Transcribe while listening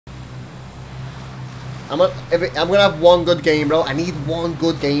I'm gonna have one good game, bro. I need one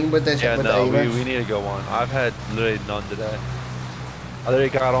good game with this. Yeah, with no, the we need to go on. I've had literally none today. I literally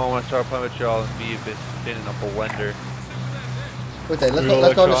got on when I started playing with y'all and me been in a blender. Wait,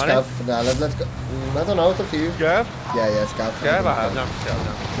 let's go on the scav. Nah, let's go. I don't know. It's up to you. Scav? Yeah, scav. Scav? I have never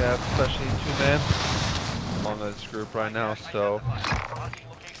scav, especially 2-man. I'm on this group right now, so I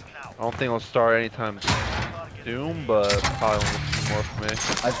don't think it'll start anytime soon, but probably only a few more for me.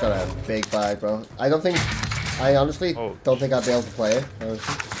 I just got a big bag, bro. I honestly don't think I'd be able to play it.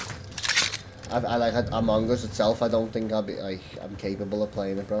 Honestly. I like Among Us itself. I don't think I'm capable of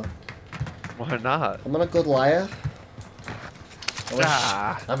playing it, bro. Why not? I'm not a good liar.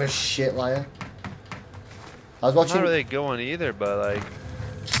 I'm a shit liar. I was watching. I'm not really good one either, but like.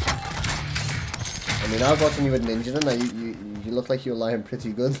 I mean, I was watching you with Ninja, and you look like you were lying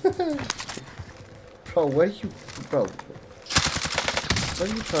pretty good. Bro, where are you, bro? Where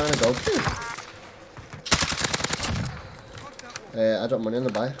are you trying to go to? I dropped money in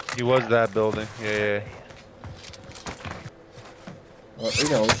the buy. He was that building, yeah. Oh, he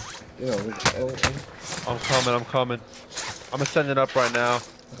knows. Oh. I'm coming. I'm gonna send it up right now.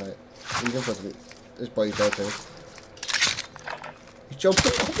 Okay, you can put me. This boy's there too. He's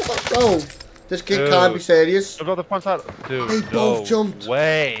jumping. Oh, bro, this kid can't be serious. Jump on the front side, dude. They both jumped.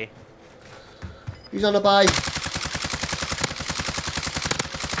 Way. He's on the buy.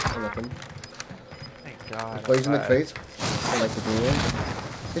 Nothing. Thank God. This boy's in the crate. I like to do one.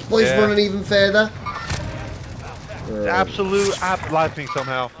 This boy's running even further. Absolute live ping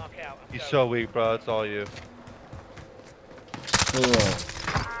somehow. He's so weak, bro. It's all you.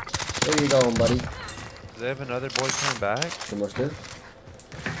 Where are you going, buddy? Do they have another boy coming back? They must do.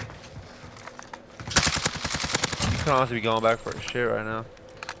 He could honestly be going back for his shit right now.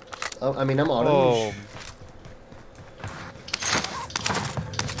 I mean, I'm orange.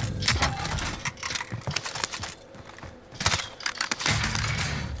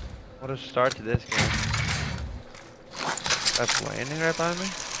 What a start to this game. That's landing right by me?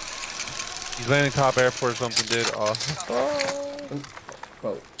 He's landing top airport or something, dude. Oh.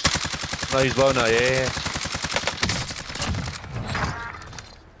 Bro. No, he's low now. Yeah.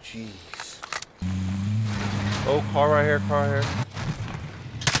 Jeez. Oh, car right here.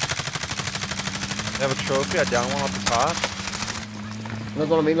 They have a trophy. I down one off the top.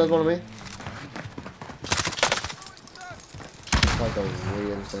 Another one on me. Like a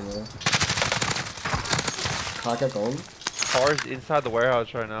weird thing there. Car kept going. Car's inside the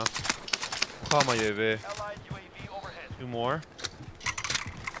warehouse right now. Call my UAV. 2 more.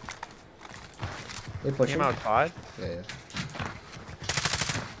 They pushing. Came outside. Yeah.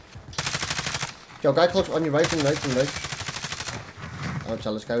 Yo, guy close on your right. I'm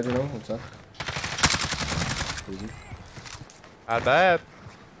jealous guy, you know? What's that? Easy. Bad.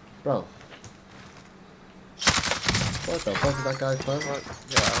 Bro. What the fuck is that guy's plan? Yeah,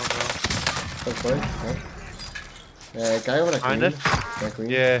 I don't know. That's fine. Guy over there. Kinda? Green.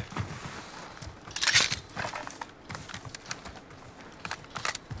 Yeah.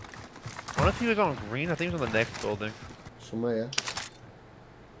 I wonder if he was on green. I think he was on the next building. Somewhere,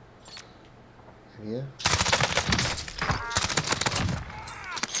 yeah. Yeah.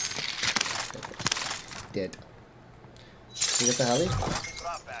 Dead. You get the heli?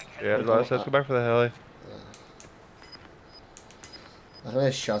 Yeah, let's go back for the heli. I think I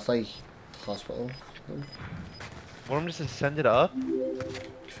shot like hospital. Want him just to send it up?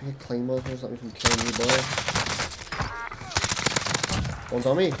 If you get claymores or something from killing you, boy. One's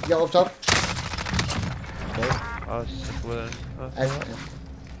on me. Yeah, up top. Oh, sick with it.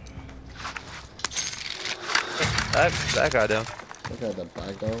 That guy down. Look at the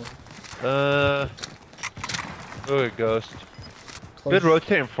bag down. Look at Ghost. Close. Good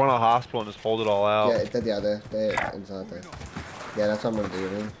rotate in front of the hospital and just hold it all out. Yeah, they're inside there. Yeah, that's what I'm gonna do,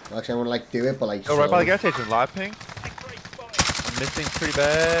 man. Actually, I wanna like do it, but like. Oh, right by the gas station, live ping. I'm missing pretty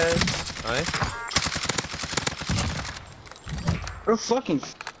bad. Nice. We're fucking.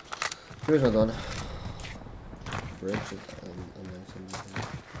 Here's another one.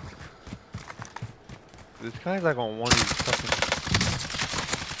 This guy's like on one of these fucking.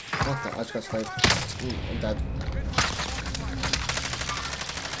 What the? I just got sniped. I'm dead.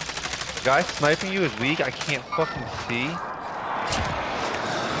 The guy sniping you is weak. I can't fucking see.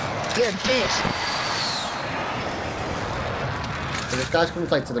 You're a bitch. So this guy's coming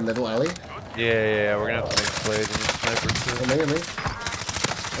like to the middle alley. Yeah, we're gonna have to make plays on this sniper too. On me.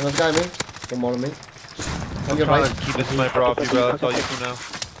 Another guy on me. One more on me. I'm trying to keep the sniper off you, bro. That's all you can know.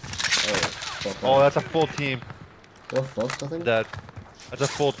 Oh, that's a full team. What fuck, I think? Dead. That's a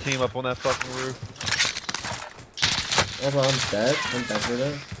full team up on that fucking roof. Oh, bro, I'm dead. I'm definitely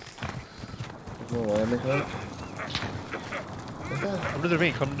dead. No way, make it. What's that? Come to the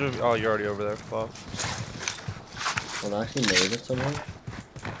ravine, come to the... Oh, you're already over there. Fuck. Well, I actually made it somehow.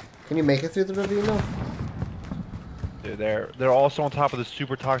 Can you make it through the ravine now? Dude, they're also on top of this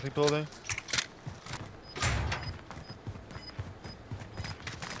super toxic building.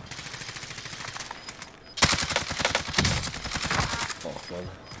 Oh, man.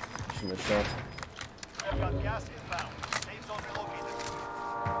 Shouldn't have shot.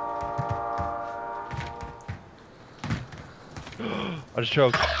 I just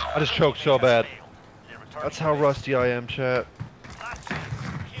choked. I just choked so bad. That's how rusty I am, chat.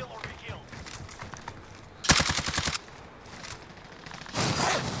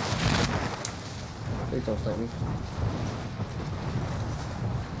 Please don't snipe me.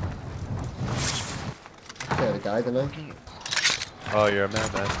 Yeah, the guy, didn't I? Oh, you're a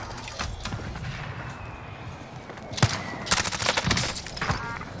madman.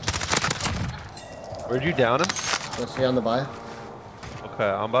 Where'd you down him? Let's see on the buy. Okay,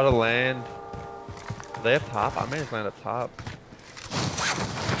 I'm about to land. Do they have top? I may just land up top.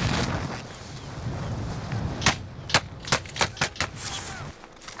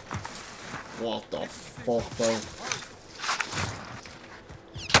 What the fuck, bro?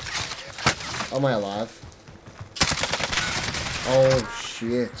 Am I alive? Oh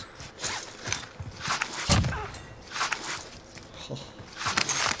shit.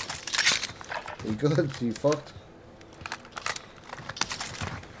 You good? You fucked?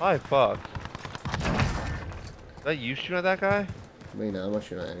 I fucked. Is that you shooting at that guy? Me now, I'm not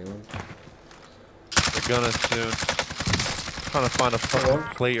shooting at anyone. They're gonna soon. Trying to find a fucking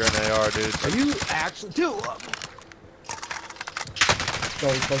plate or an AR, dude. Are you actually do?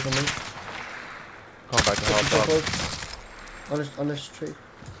 Sorry, close on me. Come back to help up. On this tree.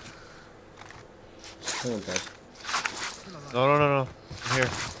 Oh, dead. No. I'm here.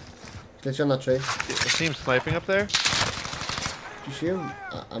 Get you on that tree. I see him sniping up there. Do you see him?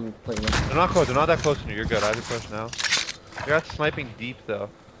 I'm playing him. They're not close. They're not that close to you. You're good. I have to push now. They got sniping deep though.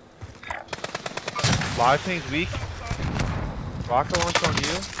 Live ping's weak. Rocket launch on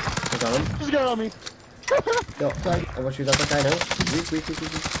you. I got him. Just got on me. Yo, guy. I'm gonna shoot at that guy now. Weak.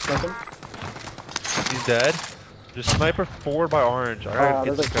 Snipe him. He's dead. There's sniper forward by orange. I gotta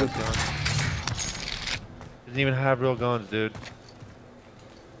get this there's guy's gun. Doesn't even have real guns, dude.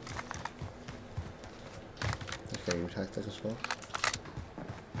 Okay, you tactic as well.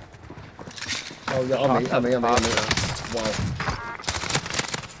 Oh yeah, on me. Wow.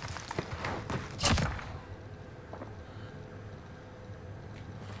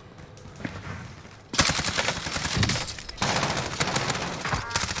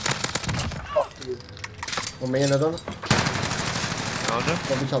 On me, another one. Found him.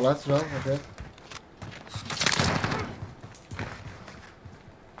 One top left as well, okay.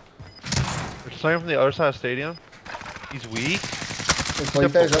 They're sniping from the other side of the stadium. He's weak. His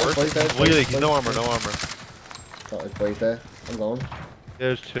boy's there, his boy's there. Literally, he's no armor, no armor. Oh, his boy's there. I'm going.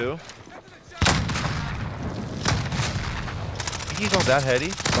 There's two. He's on that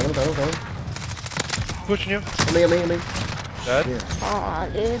heady. Coming. Pushing you. On me. Dead? Yeah. Ah,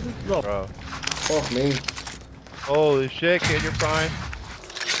 dude. Bro. Fuck me. Holy shit, kid, you're fine.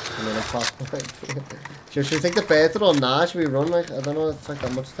 And then I pop. Should we take the better or nah? Should we run like, I don't know, it's like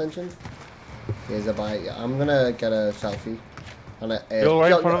that much attention. Here's a bite. Yeah, I'm gonna get a selfie. And Go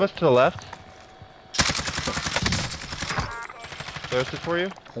right in front of us to the left. Thirsted for you?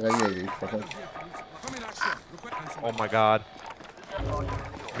 I got UAV, fuck it. Oh my god.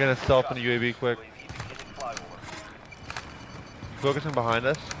 We're gonna stealth in the UAV quick. Focusing behind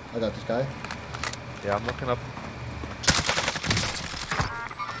us. I got this guy. Yeah, I'm looking up.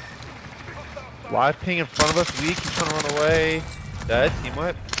 Live ping in front of us, weak, he's trying to run away. Dead, team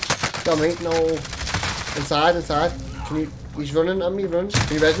wipe. Got me, no. Inside. Can you, he's running at me, run.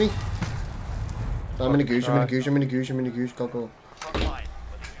 Can you res me? I'm in a goose, I'm in a goose. Go.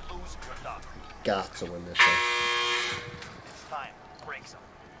 Got to win this one.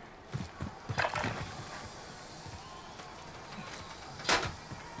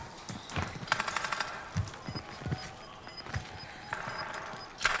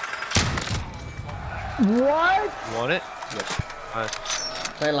 What? You want it? Yes. Nice.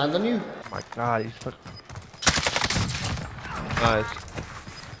 Can I land on you? Oh my god, he's fucking... Nice.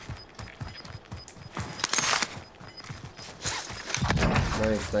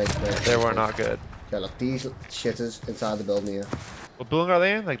 Nice. They were not good. Yeah, look, these shitters inside the building here. What building are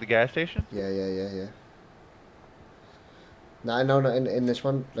they in? Like the gas station? Yeah. No, in this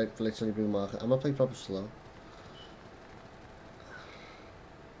one, like literally blue market. I'm gonna play proper slow.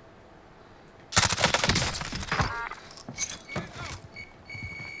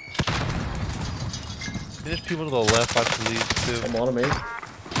 There's people to the left, I believe, too. I'm on me.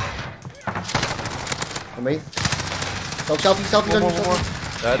 On me. Go, selfie on you.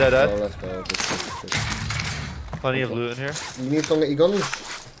 Dead. Oh, let's go. Good. Plenty of loot in here. You need to go and get your guns.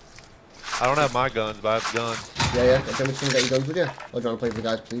 I don't have my guns, but I have guns. Yeah. Can we get your guns with you? Or do you want to play for the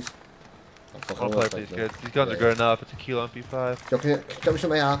guys, please? I want to play for these kids. These guns are good enough. It's a kilo MP5. Can you get me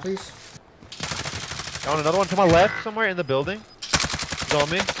some AR, please? I want another one to my left somewhere in the building. He's on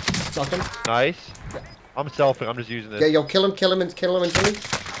me. Knock him. Nice. I'm selfing. I'm just using this. Yeah, yo, kill him instantly.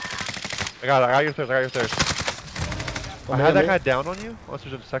 I got your thirst. I had that guy down on you. Unless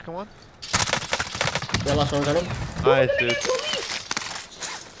there's a second one. Yeah, last one got him. Nice, dude.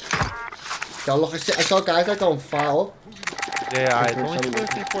 Yo, look, I saw guys like going far up. Yeah, it's only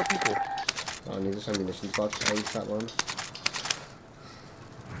 4 people. Oh, I need this ammunition box. I use that one.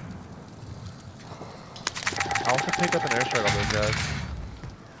 I also picked up an airstrike on those guys.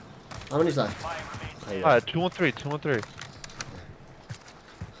 How many's left? Oh, yeah. 2-1-3.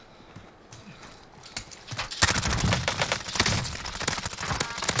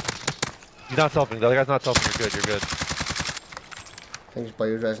 He's not selfing. The other guy's not selfing. You're good. Thanks, boy.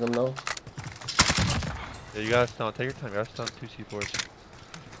 You're resing them now. Yeah, you gotta stun. Take your time. You gotta stun 2 C4s.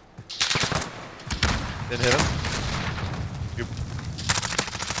 Didn't hit him. You...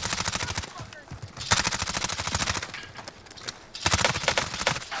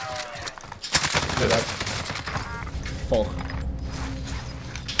 Fuck.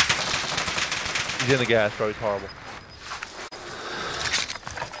 He's in the gas, bro. He's horrible.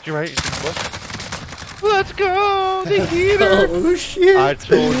 You're right. Let's go! The heater! Oh shit! I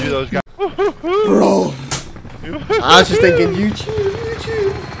told you those guys. Bro! I was just thinking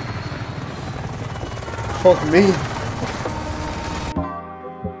YouTube. Fuck me.